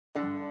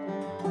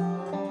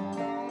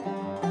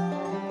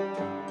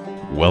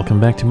Welcome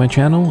back to my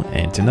channel,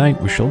 and tonight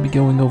we shall be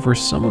going over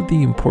some of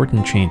the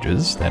important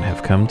changes that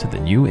have come to the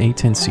new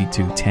A-10C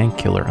II Tank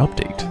Killer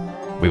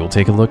update. We will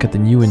take a look at the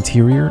new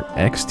interior,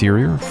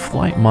 exterior,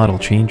 flight model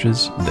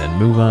changes, then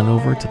move on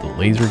over to the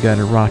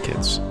laser-guided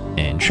rockets,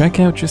 and check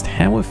out just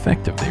how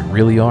effective they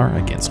really are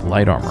against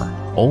light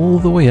armor, all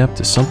the way up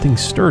to something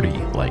sturdy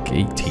like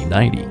a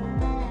T-90.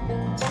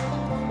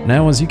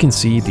 Now, as you can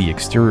see, the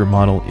exterior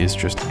model is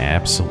just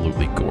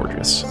absolutely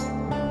gorgeous.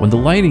 When the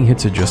lighting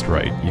hits it just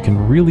right, you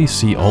can really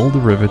see all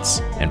the rivets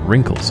and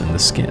wrinkles in the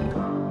skin,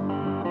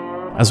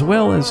 as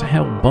well as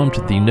how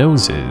bumped the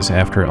nose is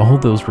after all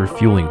those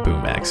refueling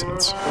boom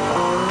accidents.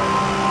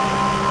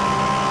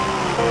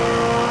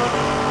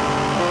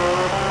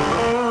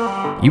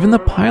 Even the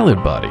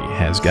pilot body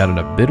has gotten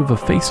a bit of a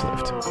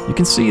facelift. You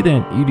can see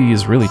that ED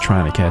is really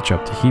trying to catch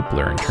up to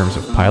Heapler in terms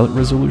of pilot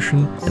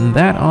resolution, and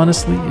that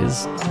honestly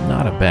is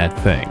not a bad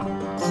thing.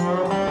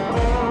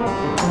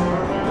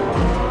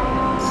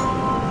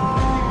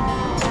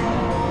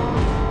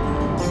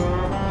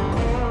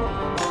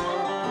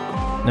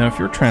 Now, if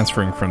you're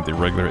transferring from the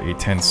regular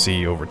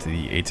A-10C over to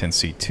the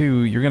A-10C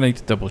II, you're going to need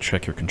to double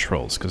check your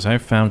controls, because I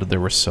found that there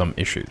were some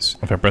issues.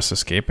 If I press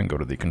escape and go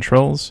to the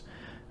controls,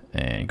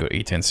 and go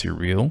A-10C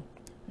Real,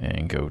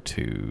 and go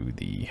to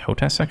the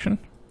HOTAS section,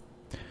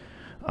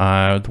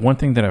 the one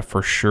thing that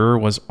for sure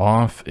was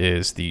off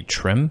is the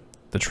trim.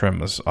 The trim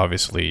was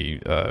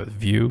obviously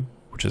view,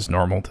 which is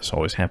normal. This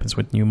always happens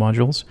with new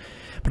modules.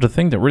 But the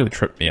thing that really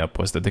tripped me up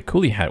was that the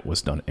coolie hat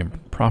was done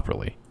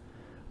improperly.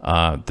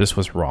 This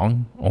was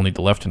wrong. Only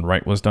the left and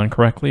right was done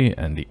correctly,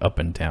 and the up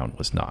and down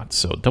was not.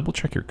 So double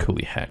check your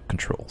coolie hat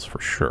controls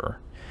for sure.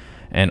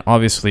 And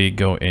obviously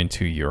go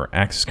into your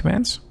access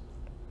commands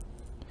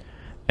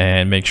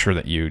and make sure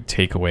that you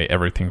take away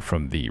everything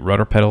from the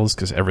rudder pedals,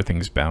 because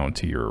everything's bound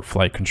to your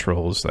flight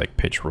controls like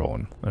pitch, roll,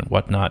 and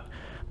whatnot,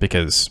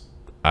 because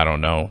I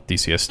don't know,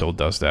 DCS still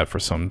does that for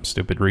some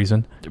stupid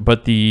reason.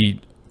 But the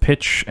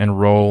pitch and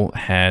roll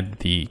had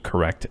the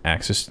correct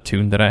axis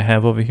tune that I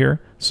have over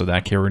here, so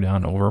that carried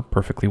on over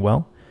perfectly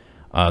well.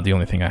 The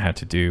only thing I had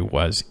to do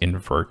was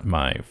invert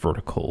my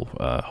vertical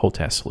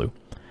HOTAS slew,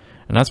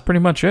 and that's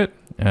pretty much it.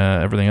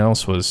 Everything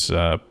else was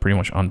pretty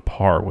much on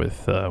par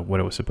with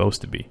what it was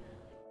supposed to be.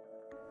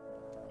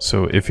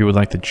 So if you would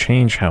like to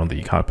change how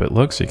the cockpit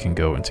looks, you can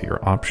go into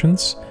your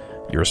options,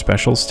 your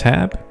specials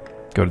tab,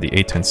 go to the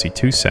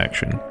A-10C II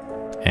section,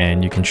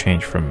 and you can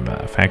change from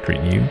factory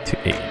new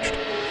to aged.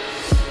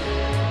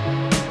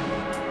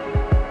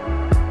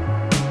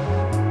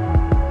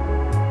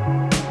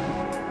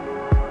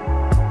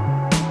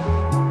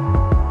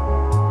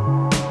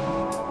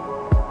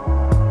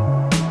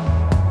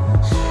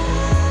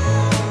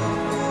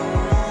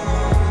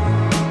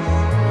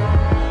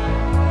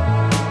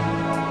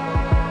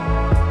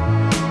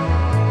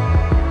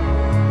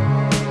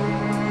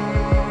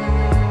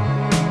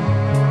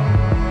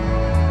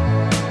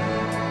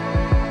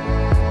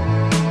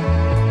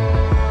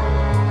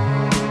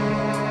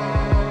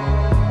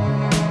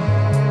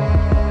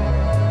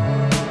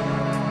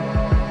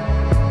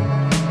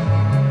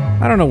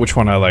 I don't know which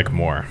one I like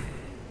more,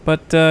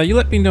 but you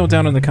let me know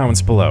down in the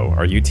comments below.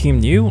 Are you team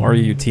new or are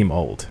you team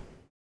old?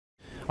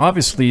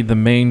 Obviously, the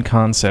main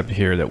concept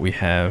here that we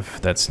have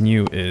that's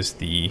new is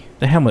the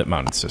helmet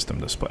mounted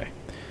system display.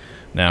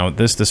 Now,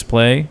 this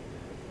display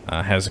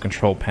has a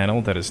control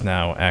panel that is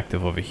now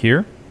active over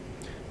here,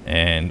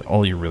 and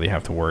all you really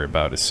have to worry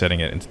about is setting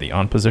it into the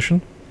on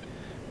position.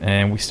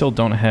 And we still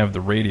don't have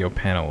the radio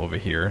panel over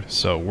here,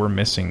 so we're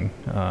missing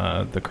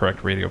the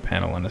correct radio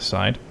panel on the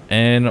side.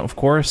 And of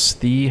course,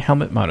 the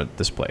helmet mounted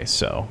display.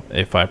 So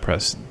if I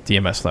press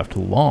DMS left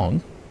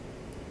long,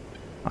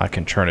 I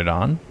can turn it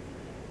on.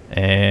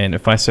 And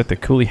if I set the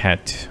coolie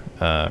hat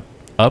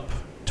up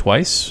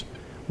twice,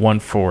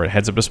 one for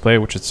heads up display,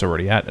 which it's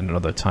already at, and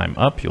another time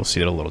up, you'll see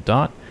the little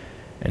dot.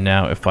 And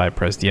now if I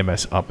press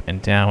DMS up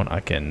and down, I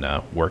can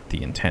work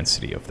the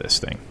intensity of this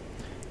thing.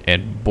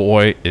 And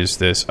boy, is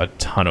this a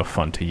ton of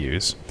fun to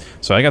use.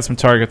 So I got some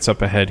targets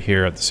up ahead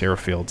here at this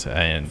airfield,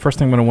 and first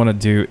thing I'm going to want to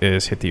do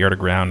is hit the air to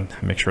ground,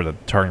 make sure that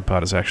the targeting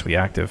pod is actually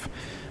active.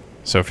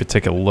 So if you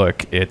take a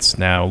look, it's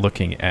now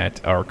looking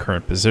at our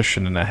current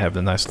position, and I have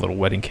the nice little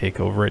wedding cake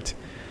over it.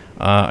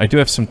 I do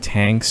have some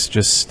tanks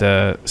just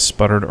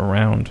sputtered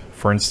around.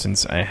 For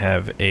instance, I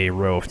have a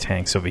row of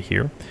tanks over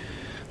here.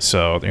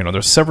 So, you know,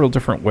 there's several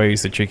different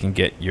ways that you can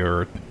get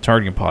your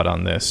targeting pod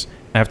on this.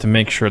 I have to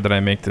make sure that I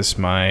make this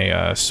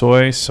my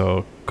soy,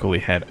 so coolie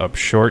head up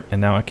short,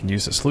 and now I can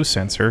use the slew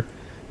sensor,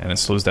 and it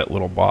slews that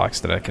little box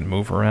that I can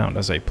move around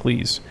as I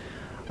please.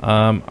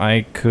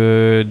 I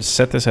could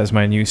set this as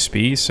my new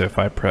SPI, so if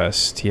I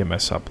press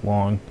TMS up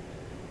long,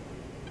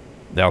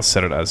 that'll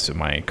set it as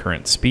my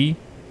current SPI,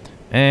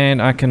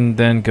 and I can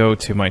then go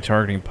to my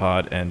targeting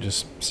pod and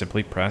just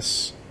simply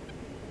press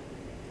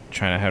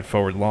China head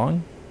forward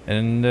long,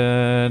 and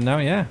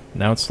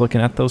now it's looking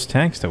at those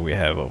tanks that we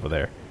have over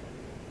there.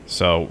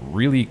 So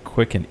really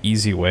quick and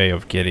easy way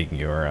of getting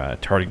your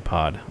targeting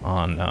pod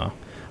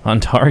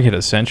on target,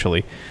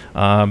 essentially.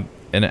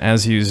 And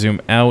as you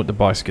zoom out, the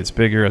box gets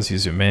bigger. As you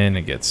zoom in,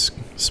 it gets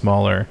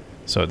smaller.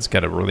 So it's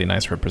got a really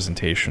nice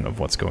representation of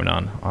what's going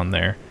on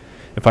there.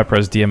 If I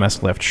press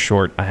DMS left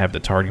short, I have the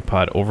targeting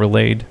pod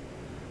overlaid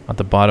at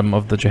the bottom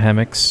of the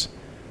hammocks.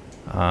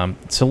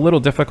 It's a little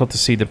difficult to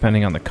see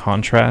depending on the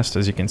contrast.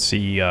 As you can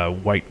see,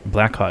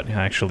 black hot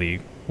actually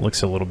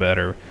looks a little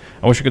better.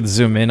 I wish I could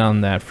zoom in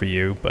on that for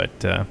you, but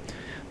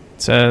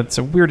it's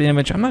a weird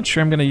image. I'm not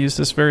sure I'm going to use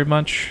this very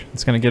much.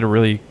 It's going to get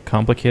really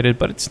complicated,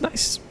 but it's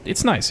nice.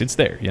 It's nice. It's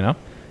there, you know,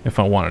 if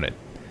I wanted it.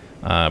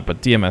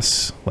 But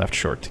DMS left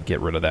short to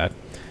get rid of that.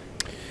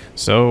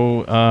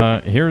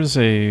 So here's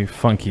a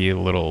funky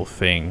little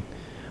thing.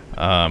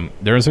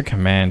 There's a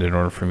command in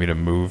order for me to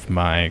move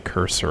my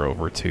cursor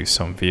over to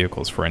some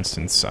vehicles. For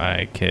instance,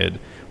 I could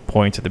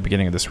point at the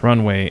beginning of this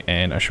runway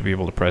and I should be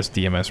able to press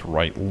DMS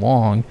right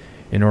long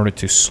in order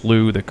to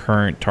slew the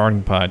current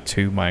targeting pod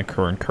to my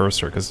current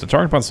cursor, because the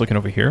targeting pod's looking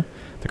over here,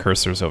 the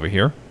cursor's over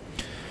here.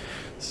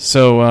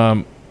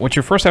 So what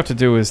you first have to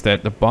do is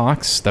that the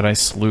box that I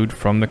slewed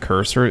from the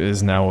cursor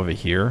is now over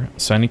here.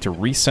 So I need to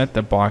reset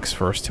the box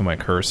first to my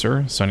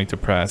cursor. So I need to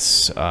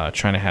press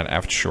China hat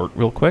aft short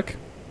real quick,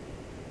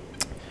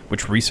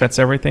 which resets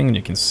everything, and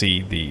you can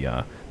see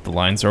the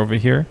lines are over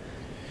here.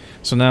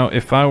 So now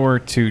if I were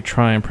to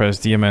try and press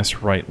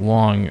DMS right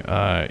long,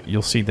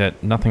 you'll see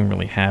that nothing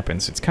really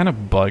happens. It's kind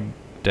of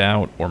bugged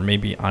out, or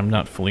maybe I'm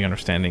not fully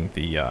understanding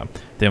the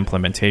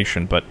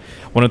implementation, but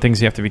one of the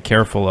things you have to be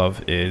careful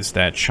of is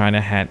that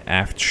China hat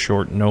aft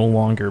short no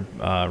longer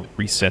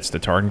resets the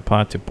targeting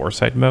pod to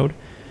boreside mode.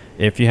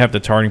 If you have the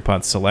targeting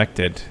pod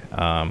selected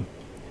and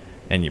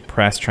you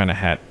press China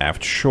hat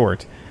aft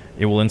short,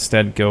 it will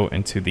instead go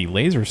into the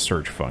laser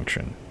search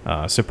function.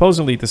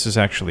 Supposedly this is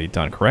actually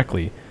done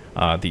correctly.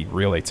 The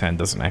real A-10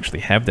 doesn't actually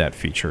have that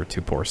feature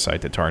to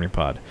boresight the targeting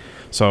pod.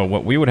 So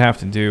what we would have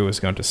to do is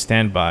go to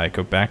standby,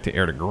 go back to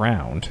air to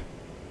ground,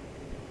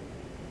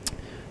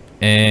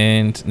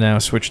 and now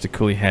switch the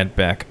coolie head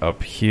back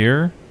up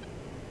here,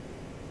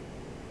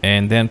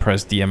 and then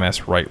press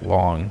DMS right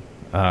long,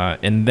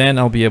 and then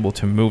I'll be able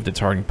to move the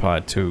targeting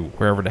pod to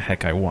wherever the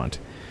heck I want.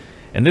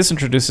 And this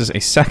introduces a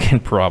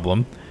second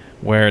problem,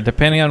 where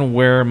depending on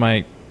where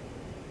my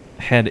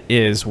head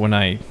is when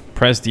I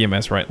press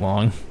DMS right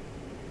long,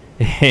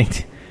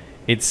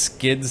 it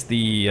skids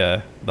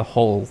the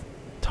whole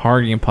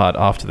targeting pod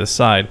off to the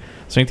side.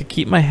 So I need to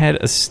keep my head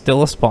as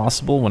still as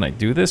possible when I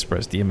do this.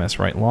 Press DMS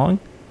right long,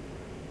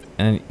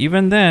 and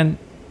even then,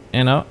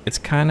 you know, it's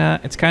kind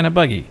of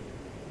buggy.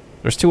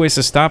 There's two ways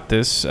to stop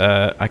this.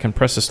 I can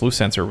press the slew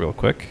sensor real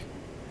quick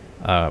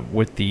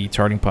with the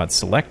targeting pod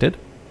selected.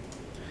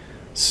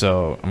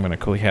 So I'm gonna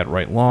coolie head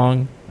right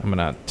long. I'm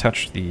gonna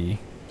touch the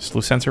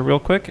slew sensor real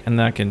quick, and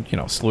then I can, you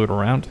know, slew it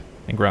around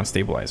and ground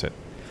stabilize it.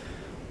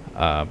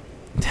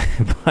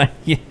 But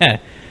yeah,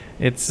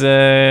 it's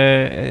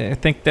I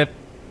think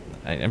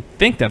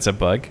that's a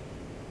bug.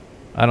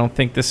 I don't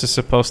think this is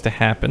supposed to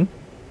happen.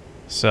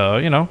 So,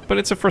 you know, but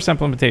it's a first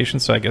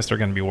implementation, so I guess they're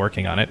going to be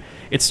working on it.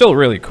 It's still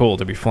really cool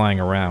to be flying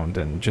around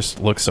and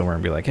just look somewhere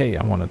and be like, hey,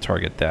 I want to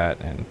target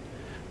that, and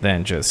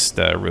then just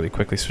really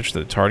quickly switch to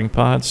the targeting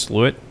pod,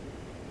 slew it,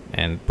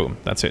 and boom,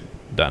 that's it,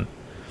 done.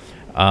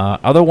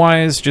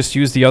 Otherwise, just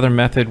use the other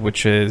method,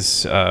 which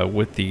is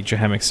with the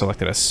hammock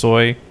selected as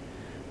soy.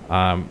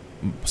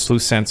 Slew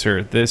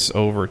sensor this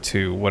over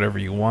to whatever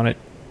you want it,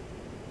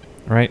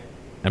 right?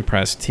 And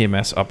press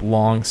TMS up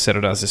long, set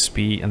it as a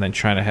SPI, and then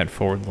China head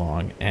forward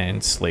long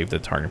and slave the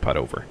targeting pod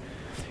over.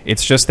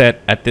 It's just that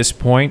at this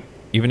point,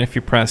 even if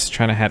you press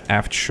China head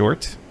aft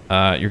short,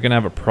 you're going to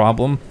have a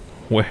problem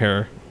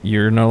where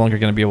you're no longer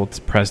going to be able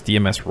to press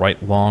DMS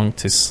right long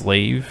to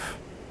slave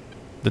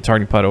the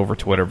targeting pod over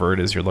to whatever it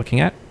is you're looking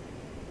at.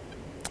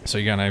 So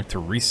you're going to have to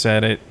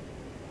reset it,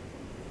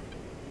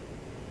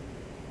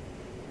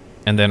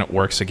 and then it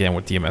works again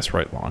with DMS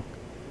right long.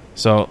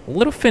 So a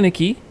little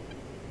finicky,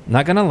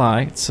 not gonna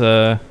lie. It's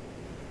a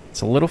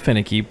little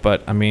finicky,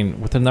 but I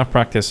mean, with enough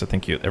practice, I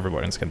think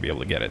everybody's gonna be able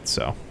to get it.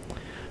 So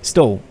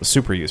still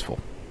super useful.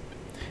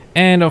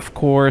 And of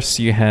course,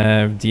 you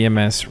have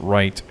DMS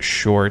right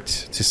short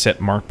to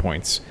set mark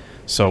points.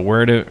 So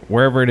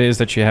wherever it is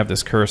that you have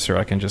this cursor,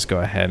 I can just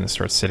go ahead and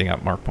start setting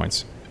up mark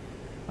points.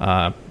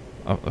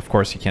 Of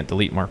course, you can't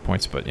delete mark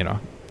points, but you know,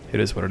 it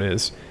is what it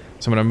is.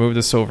 So I'm gonna move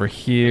this over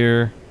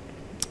here.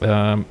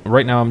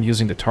 Right now I'm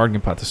using the targeting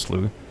pod to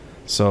slew,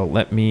 so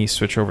let me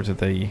switch over to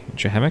the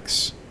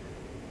hammocks,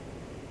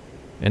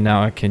 and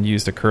now I can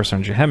use the cursor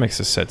on hammocks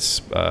to set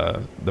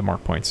the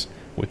mark points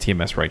with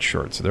TMS right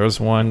short. So there's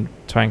one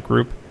tank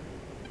group,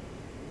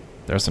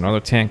 there's another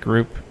tank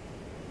group,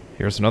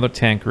 here's another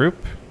tank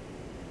group,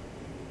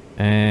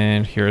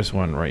 and here's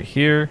one right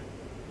here,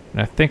 and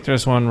I think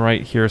there's one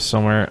right here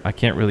somewhere. I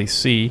can't really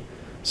see.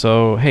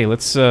 So hey,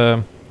 let's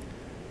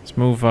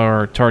move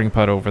our targeting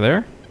pod over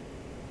there.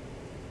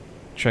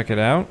 Check it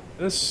out.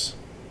 This.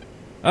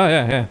 Oh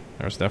yeah.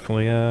 There's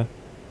definitely a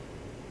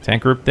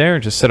tank group there.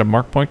 Just set a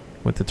mark point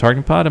with the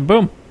targeting pod, and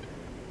boom,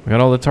 we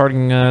got all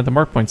the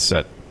mark points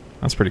set.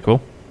 That's pretty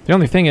cool. The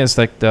only thing is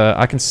that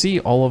I can see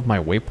all of my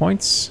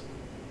waypoints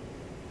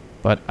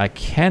but I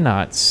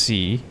cannot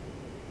see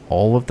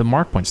all of the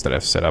mark points that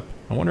I've set up.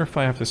 I wonder if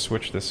I have to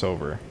switch this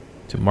over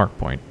to mark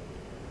point.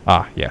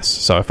 Ah, yes.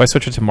 So if I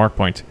switch it to mark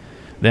point,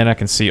 then I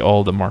can see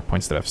all the mark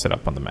points that I've set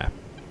up on the map.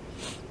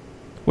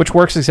 Which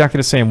works exactly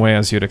the same way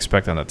as you'd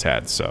expect on the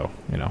TAD, so,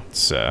 you know,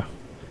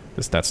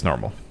 that's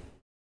normal.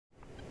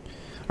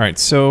 Alright,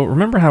 so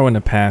remember how in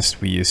the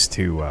past we used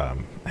to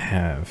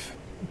have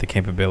the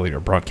capability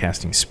of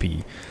broadcasting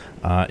SPI?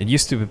 It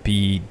used to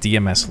be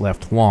DMS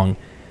left long.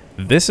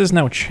 This is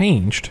now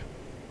changed,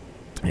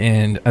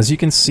 and as you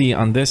can see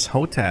on this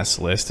HOTAS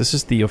list, this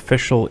is the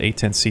official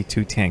A-10C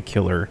II Tank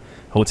Killer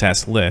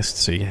HOTAS list,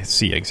 so you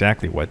see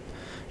exactly what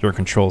your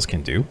controls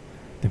can do,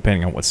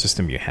 depending on what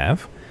system you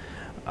have.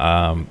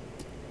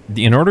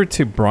 In order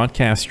to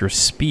broadcast your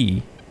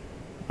SPI,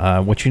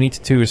 what you need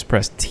to do is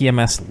press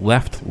TMS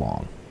left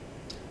long.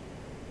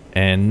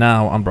 And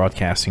now I'm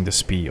broadcasting the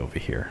SPI over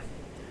here.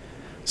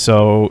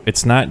 So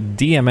it's not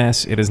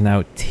DMS, it is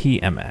now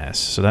TMS.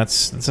 So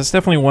that's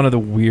definitely one of the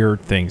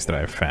weird things that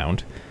I've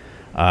found.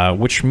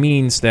 Which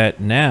means that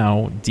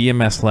now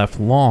DMS left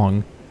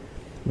long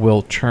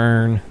will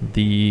turn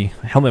the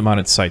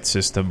helmet-mounted sight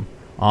system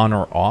on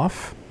or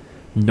off,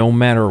 no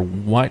matter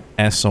what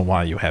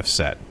SOI you have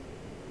set.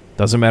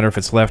 Doesn't matter if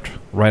it's left,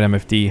 right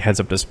MFD,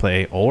 heads-up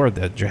display, or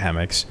the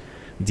JHAMX.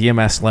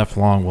 DMS left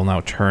long will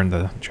now turn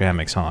the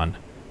JHAMX on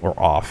or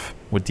off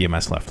with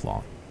DMS left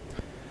long.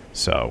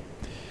 So,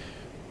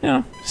 you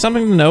know,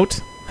 something to note.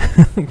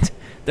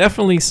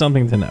 Definitely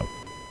something to note.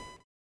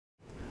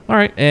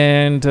 Alright,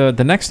 and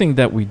the next thing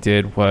that we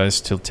did was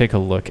to take a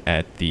look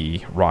at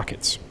the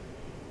rockets.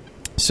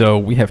 So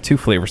we have two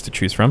flavors to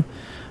choose from.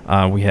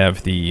 We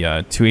have the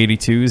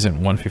 282s and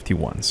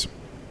 151s.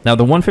 Now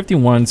the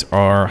 151s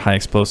are high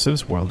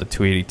explosives, while the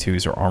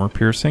 282s are armor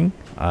piercing.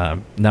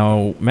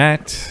 Now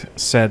Matt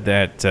said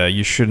that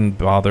you shouldn't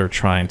bother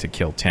trying to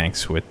kill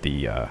tanks with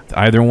the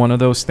either one of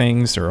those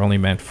things. They're only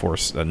meant for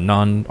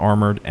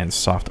non-armored and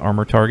soft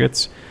armor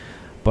targets.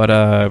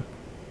 But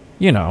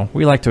you know,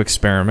 we like to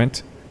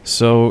experiment.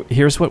 So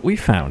here's what we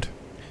found.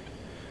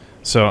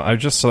 So I've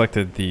just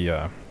selected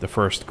the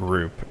first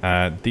group.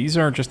 These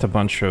are just a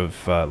bunch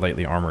of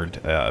lightly armored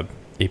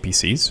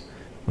APCs.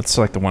 Let's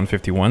select the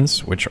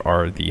 151s, which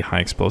are the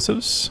high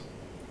explosives.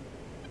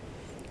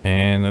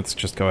 And let's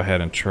just go ahead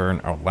and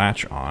turn our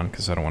latch on,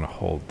 because I don't want to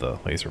hold the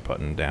laser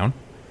button down.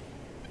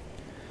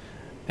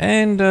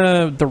 And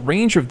the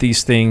range of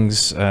these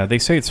things, they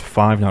say it's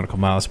 5 nautical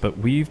miles, but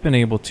we've been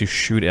able to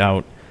shoot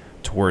out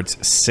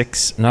towards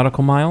 6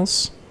 nautical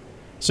miles.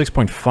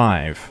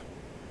 6.5.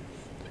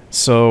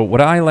 So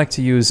what I like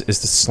to use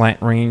is the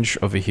slant range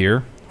over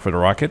here for the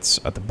rockets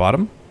at the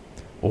bottom,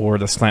 or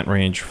the slant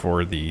range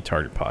for the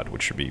target pod,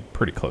 which should be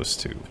pretty close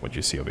to what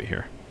you see over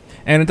here.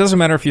 And it doesn't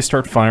matter if you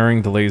start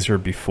firing the laser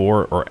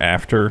before or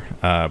after.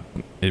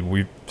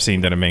 We've seen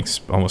that it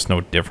makes almost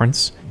no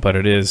difference, but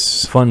it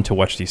is fun to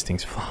watch these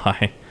things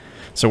fly.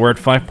 So we're at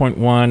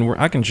 5.1, where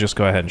I can just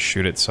go ahead and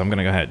shoot it. So I'm going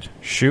to go ahead,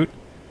 shoot,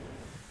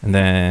 and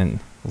then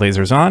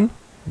laser's on.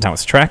 Now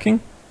it's tracking.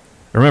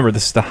 Remember,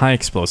 this is the high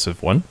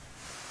explosive one.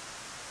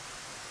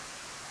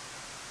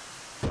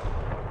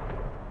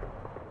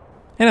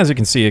 And as you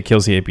can see, it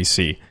kills the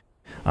APC.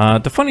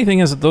 The funny thing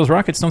is that those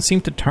rockets don't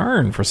seem to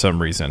turn for some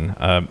reason.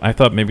 I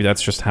thought maybe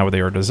that's just how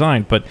they are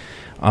designed, but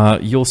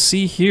you'll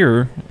see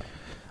here,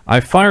 I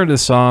fired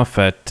this off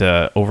at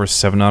over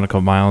 7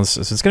 nautical miles,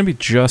 so it's going to be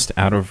just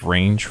out of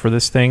range for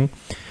this thing.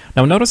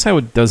 Now notice how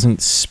it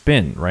doesn't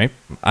spin, right?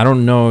 I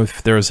don't know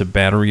if there's a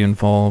battery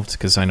involved,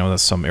 because I know that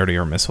some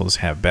air-to-air missiles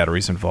have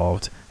batteries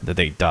involved, that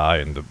they die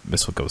and the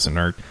missile goes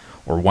inert,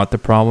 or what the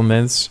problem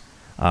is.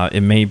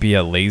 It may be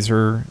a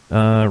laser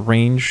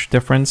range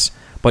difference,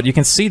 but you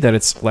can see that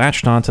it's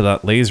latched onto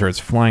that laser. It's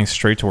flying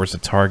straight towards the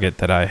target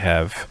that I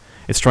have.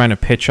 It's trying to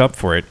pitch up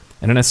for it,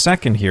 and in a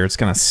second here, it's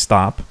going to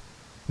stop.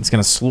 It's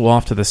going to slew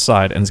off to the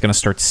side, and it's going to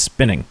start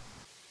spinning.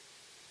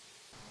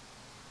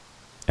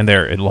 And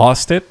there, it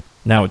lost it.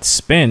 Now it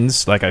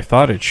spins like I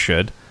thought it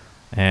should,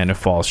 and it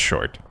falls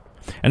short.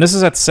 And this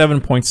is at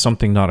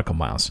 7-point-something nautical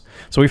miles.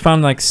 So we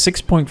found like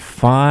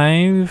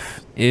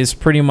 6.5 is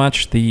pretty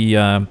much the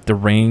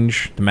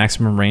range, the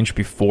maximum range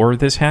before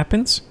this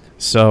happens.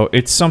 So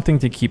it's something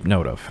to keep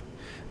note of.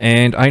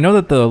 And I know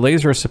that the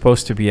laser is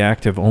supposed to be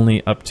active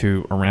only up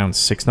to around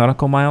 6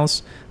 nautical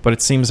miles, but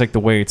it seems like the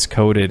way it's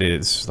coded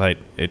is like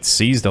it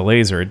sees the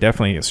laser, it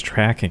definitely is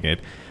tracking it,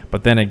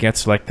 but then it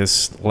gets like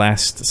this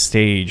last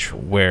stage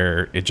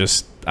where it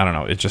just, I don't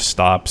know, it just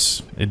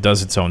stops, it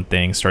does its own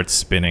thing, starts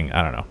spinning,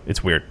 I don't know,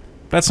 it's weird.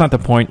 That's not the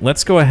point.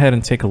 Let's go ahead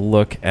and take a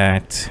look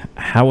at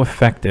how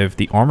effective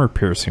the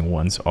armor-piercing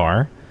ones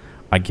are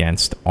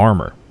against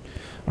armor.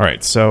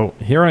 Alright, so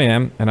here I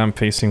am, and I'm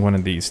facing one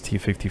of these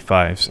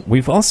T-55s.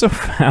 We've also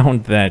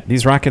found that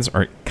these rockets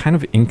are kind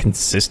of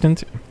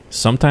inconsistent.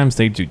 Sometimes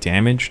they do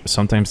damage,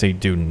 sometimes they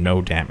do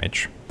no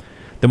damage.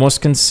 The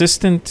most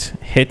consistent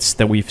hits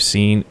that we've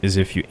seen is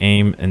if you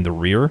aim in the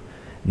rear,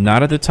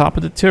 not at the top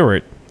of the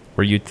turret,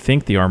 where you'd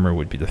think the armor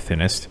would be the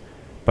thinnest,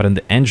 but in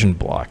the engine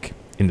block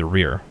in the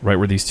rear, right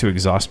where these two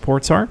exhaust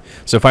ports are.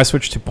 So if I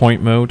switch to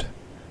point mode,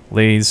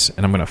 lays,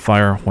 and I'm going to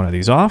fire one of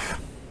these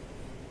off.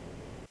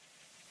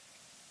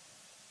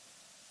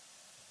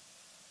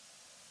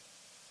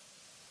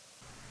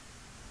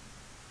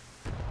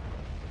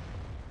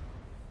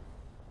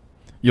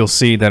 You'll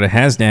see that it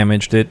has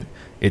damaged it.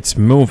 It's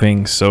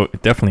moving, so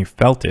it definitely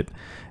felt it.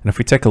 And if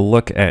we take a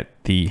look at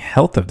the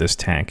health of this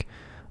tank,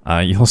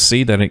 you'll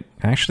see that it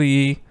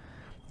actually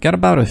got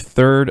about a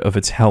third of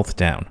its health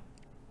down.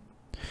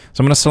 So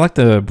I'm going to select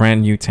a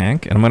brand new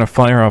tank, and I'm going to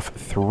fire off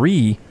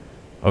 3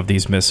 of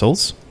these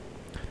missiles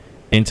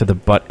into the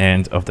butt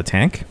end of the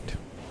tank.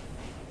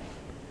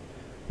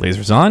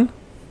 Lasers on.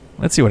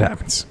 Let's see what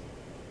happens.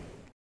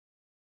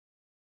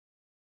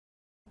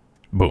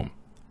 Boom.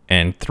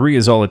 And 3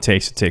 is all it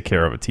takes to take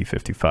care of a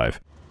T-55.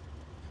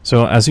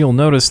 So as you'll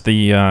notice,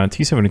 the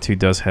T-72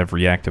 does have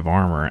reactive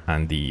armor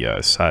on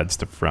the sides,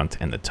 the front,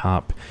 and the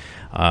top.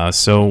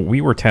 So we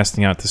were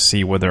testing out to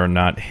see whether or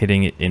not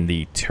hitting it in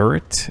the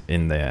turret,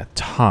 in the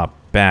top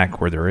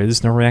back where there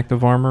is no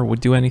reactive armor,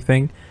 would do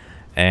anything.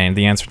 And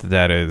the answer to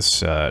that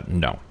is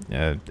no.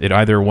 It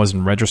either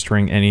wasn't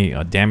registering any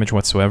damage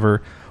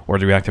whatsoever, or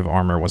the reactive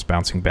armor was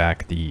bouncing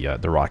back the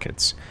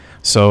rockets.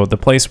 So the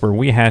place where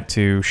we had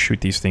to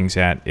shoot these things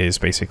at is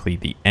basically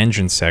the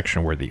engine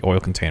section where the oil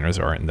containers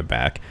are in the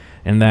back,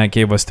 and that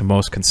gave us the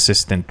most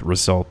consistent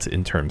result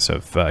in terms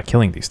of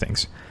killing these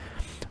things.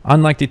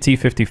 Unlike the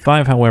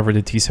T-55, however,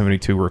 the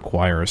T-72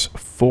 requires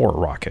 4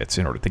 rockets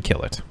in order to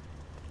kill it.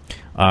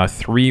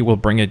 3 will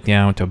bring it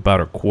down to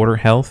about a quarter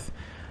health,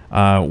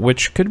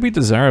 which could be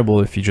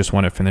desirable if you just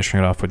want to finish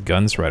it off with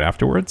guns right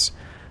afterwards.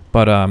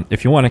 But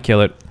if you want to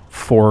kill it,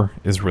 4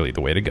 is really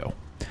the way to go.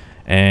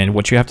 And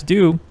what you have to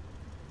do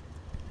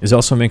is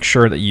also make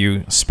sure that you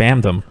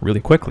spam them really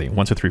quickly,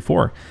 1, 2, 3,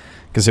 4.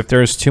 Because if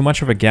there's too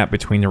much of a gap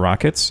between the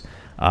rockets,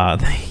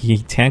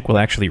 the tank will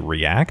actually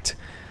react,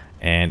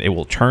 and it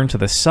will turn to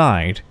the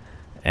side,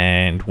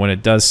 and when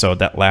it does so,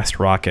 that last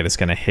rocket is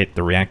going to hit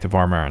the reactive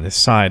armor on this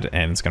side,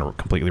 and it's going to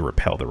completely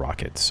repel the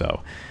rocket.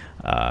 So,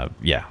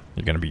 yeah,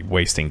 you're going to be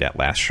wasting that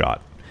last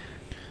shot.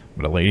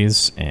 I'm going to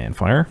laze and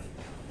fire.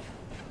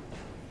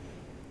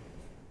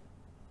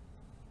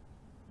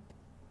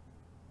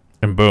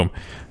 And boom.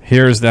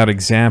 Here's that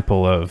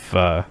example of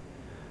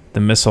the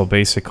missile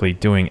basically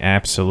doing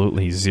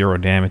absolutely 0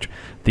 damage.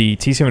 The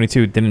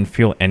T-72 didn't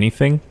feel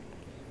anything.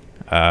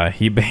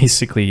 He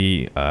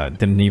basically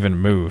didn't even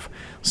move.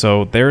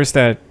 So there's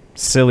that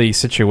silly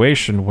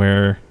situation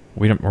where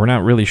we're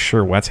not really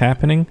sure what's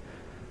happening,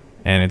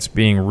 and it's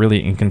being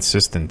really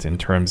inconsistent in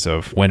terms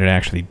of when it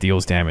actually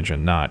deals damage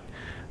and not.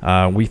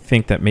 We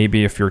think that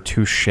maybe if you're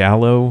too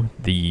shallow,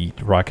 the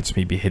rockets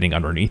may be hitting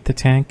underneath the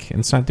tank and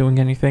it's not doing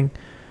anything.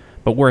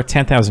 But we're at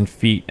 10,000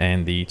 feet,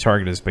 and the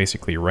target is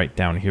basically right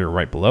down here,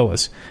 right below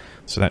us.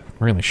 So that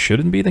really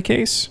shouldn't be the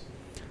case.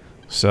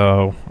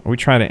 So we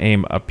try to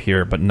aim up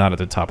here, but not at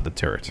the top of the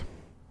turret.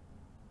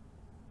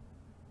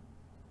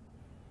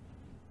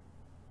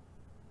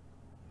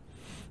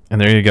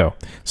 And there you go.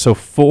 So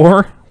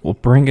 4 will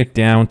bring it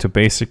down to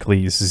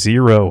basically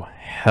 0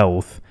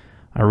 health.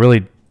 I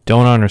really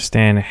don't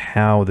understand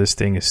how this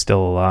thing is still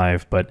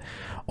alive, but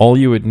all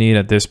you would need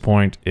at this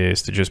point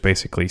is to just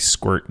basically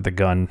squirt the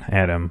gun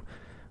at him,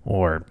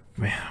 or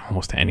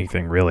almost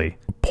anything really.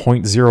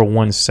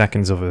 0.01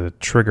 seconds of a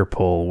trigger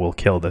pull will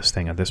kill this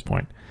thing at this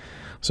point.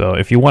 So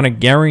if you want a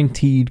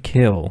guaranteed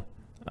kill,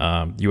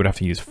 you would have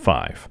to use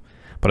 5.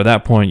 But at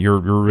that point, you're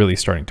really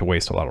starting to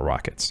waste a lot of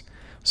rockets.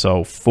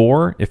 So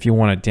 4 if you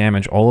want to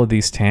damage all of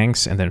these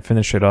tanks and then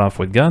finish it off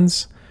with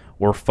guns,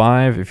 or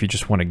 5 if you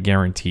just want a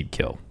guaranteed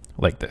kill,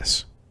 like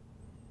this.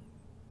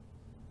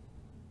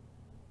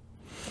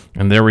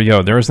 And there we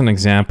go. There's an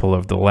example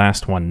of the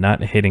last one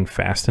not hitting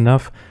fast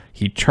enough.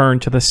 He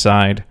turned to the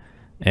side,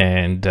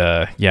 and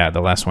yeah,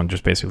 the last one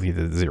just basically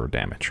did 0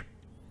 damage.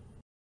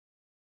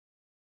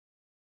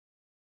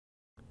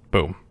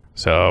 Boom.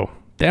 So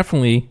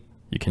definitely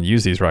you can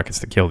use these rockets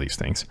to kill these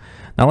things.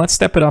 Now let's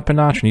step it up a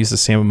notch and use the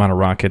same amount of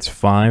rockets,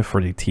 5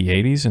 for the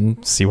T-80s,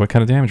 and see what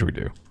kind of damage we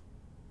do.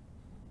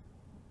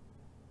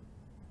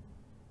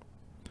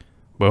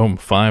 Boom.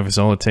 5 is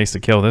all it takes to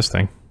kill this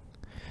thing.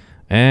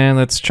 And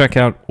let's check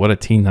out what a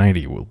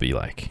T-90 will be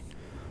like.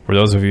 For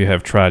those of you who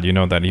have tried, you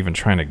know that even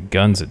trying to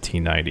guns a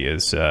T-90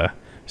 is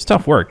it's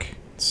tough work.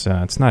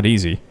 It's not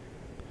easy.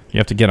 You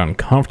have to get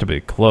uncomfortably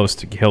close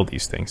to kill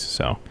these things.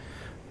 So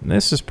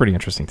this is pretty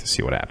interesting to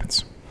see what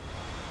happens.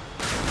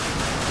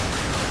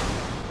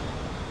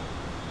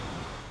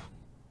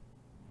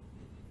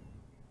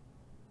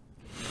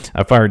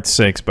 I fired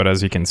 6, but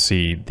as you can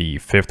see, the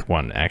 5th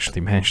one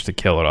actually managed to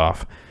kill it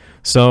off.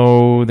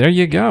 So there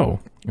you go.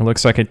 It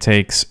looks like it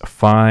takes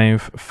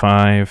 5,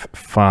 5,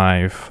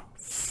 5,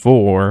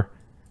 4,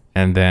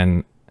 and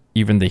then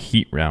even the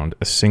heat round,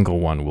 a single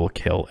one will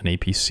kill an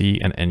APC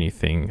and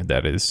anything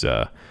that is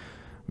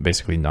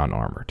basically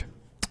non-armored.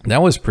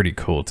 That was pretty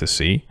cool to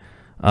see.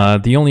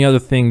 The only other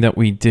thing that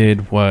we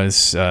did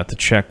was to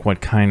check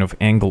what kind of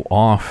angle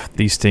off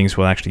these things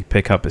will actually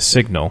pick up a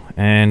signal.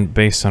 And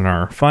based on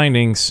our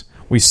findings,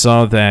 we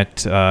saw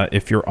that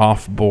if you're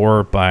off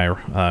bore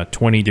by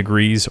 20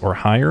 degrees or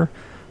higher,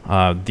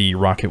 the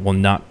rocket will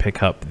not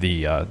pick up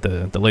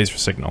the laser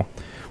signal.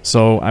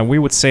 So we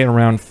would say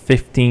around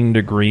 15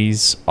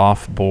 degrees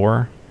off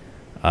bore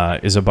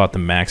is about the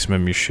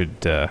maximum you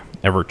should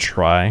ever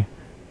try.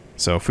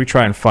 So if we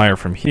try and fire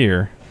from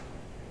here,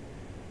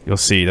 you'll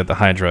see that the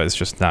Hydra is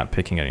just not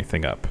picking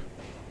anything up.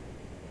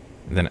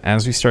 And then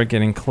as we start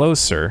getting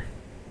closer,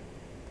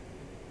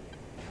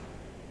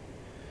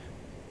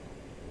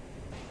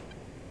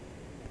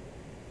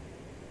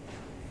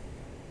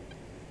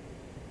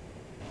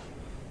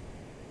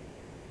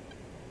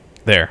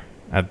 there.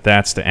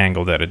 That's the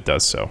angle that it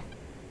does so.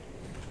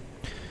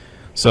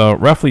 So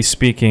roughly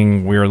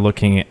speaking, we're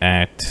looking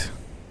at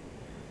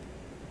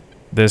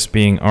this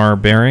being our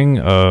bearing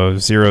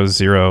of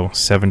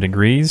 007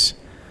 degrees,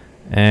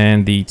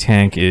 and the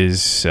tank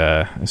is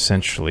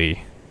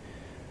essentially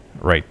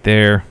right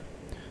there,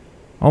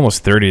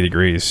 almost 30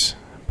 degrees,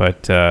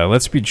 but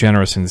let's be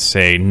generous and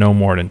say no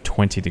more than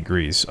 20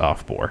 degrees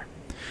off bore.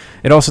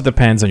 It also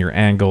depends on your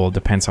angle,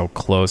 depends how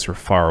close or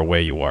far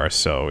away you are,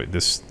 so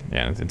this,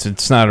 yeah,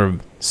 it's not a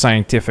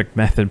scientific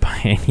method by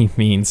any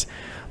means,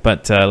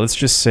 but let's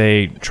just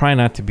say try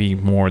not to be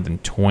more than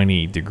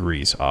 20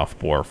 degrees off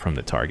bore from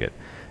the target.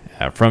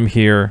 From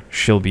here,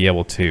 she'll be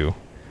able to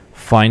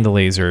find the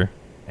laser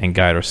and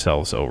guide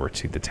ourselves over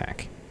to the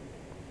tank.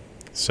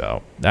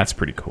 So that's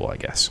pretty cool, I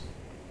guess.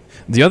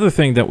 The other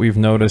thing that we've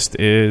noticed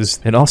is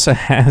it also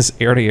has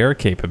air-to-air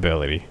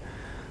capability,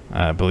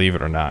 believe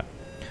it or not.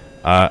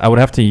 I would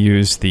have to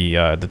use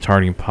the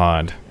targeting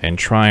pod and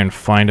try and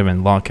find him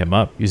and lock him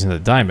up using the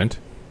diamond.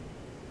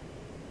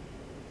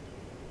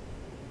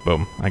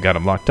 Boom, I got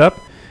him locked up.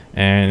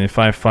 And if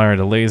I fire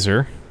the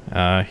laser,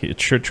 it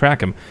should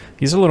track him.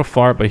 He's a little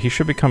far, but he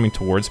should be coming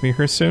towards me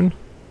here soon.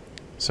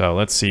 So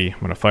let's see. I'm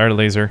going to fire the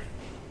laser.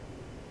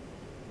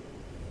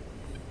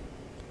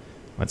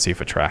 Let's see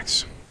if it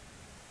tracks.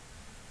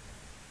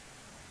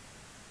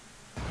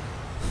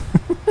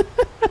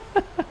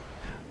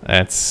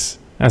 That's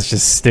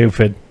just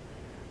stupid.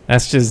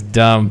 That's just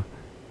dumb.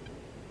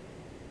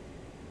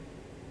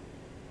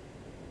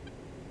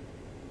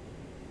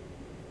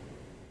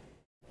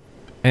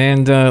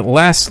 And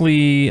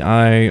lastly,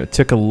 I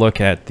took a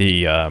look at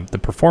the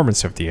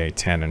performance of the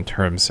A-10 in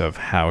terms of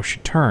how she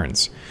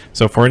turns.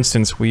 So for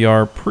instance, we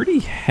are pretty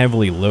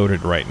heavily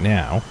loaded right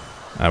now.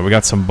 We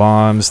got some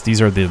bombs.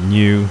 These are the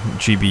new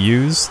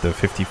GBUs, the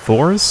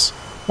 54s.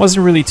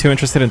 Wasn't really too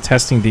interested in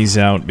testing these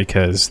out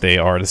because they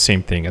are the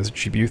same thing as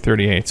GBU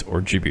 38s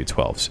or GBU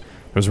 12s.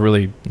 There's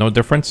really no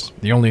difference.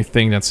 The only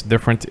thing that's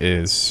different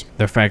is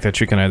the fact that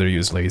you can either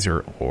use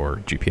laser or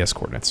GPS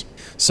coordinates.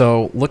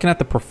 So looking at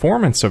the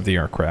performance of the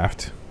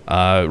aircraft,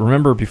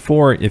 remember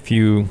before, if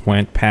you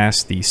went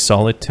past the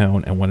solid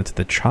tone and went into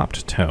the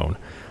chopped tone,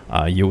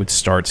 you would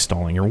start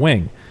stalling your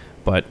wing.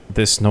 But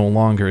this no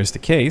longer is the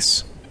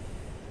case.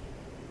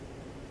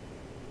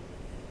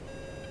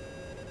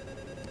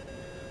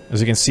 As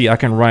you can see, I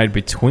can ride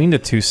between the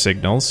two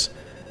signals,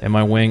 and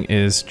my wing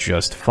is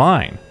just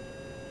fine.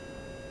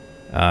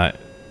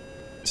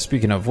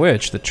 Speaking of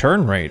which, the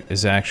turn rate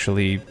is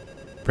actually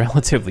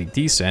relatively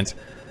decent,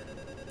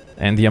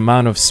 and the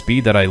amount of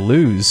speed that I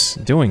lose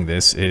doing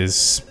this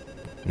is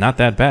not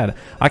that bad.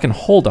 I can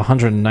hold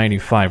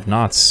 195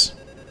 knots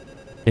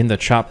in the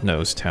chop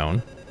nose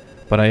tone,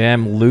 but I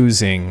am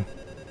losing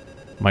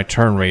my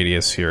turn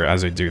radius here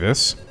as I do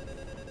this.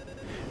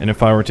 And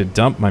if I were to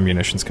dump my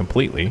munitions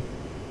completely,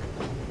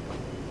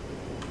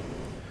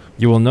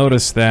 you will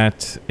notice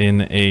that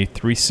in a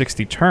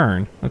 360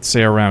 turn, let's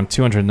say around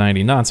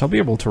 290 knots, I'll be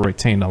able to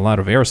retain a lot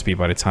of airspeed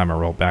by the time I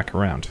roll back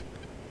around.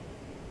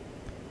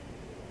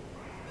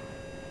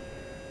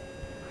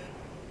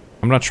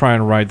 I'm going to try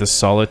and ride the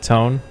solid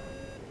tone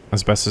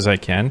as best as I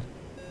can.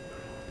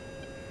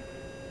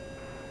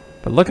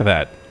 But look at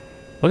that.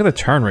 Look at the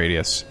turn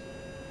radius.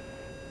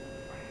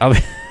 I'll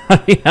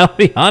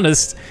be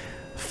honest,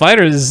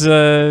 fighter's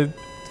going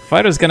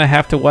to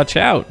have to watch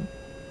out.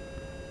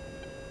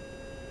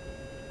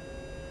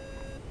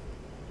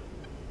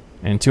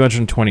 And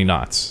 220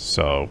 knots.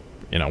 So,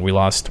 you know, we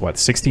lost, what,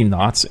 60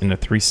 knots in the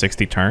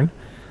 360 turn?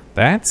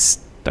 That's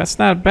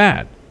not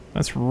bad.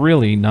 That's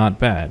really not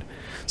bad.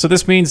 So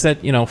this means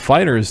that, you know,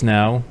 fighters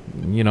now,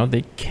 you know,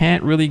 they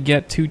can't really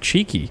get too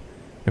cheeky.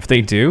 If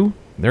they do,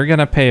 they're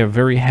gonna pay a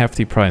very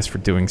hefty price for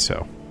doing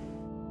so.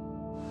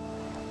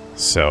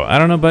 So, I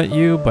don't know about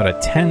you, but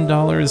at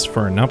 $10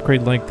 for an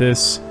upgrade like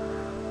this,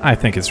 I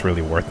think it's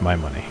really worth my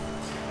money.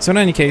 So in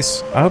any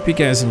case, I hope you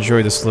guys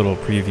enjoyed this little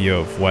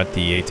preview of what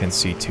the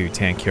A-10C II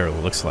Tank Kil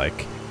looks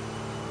like.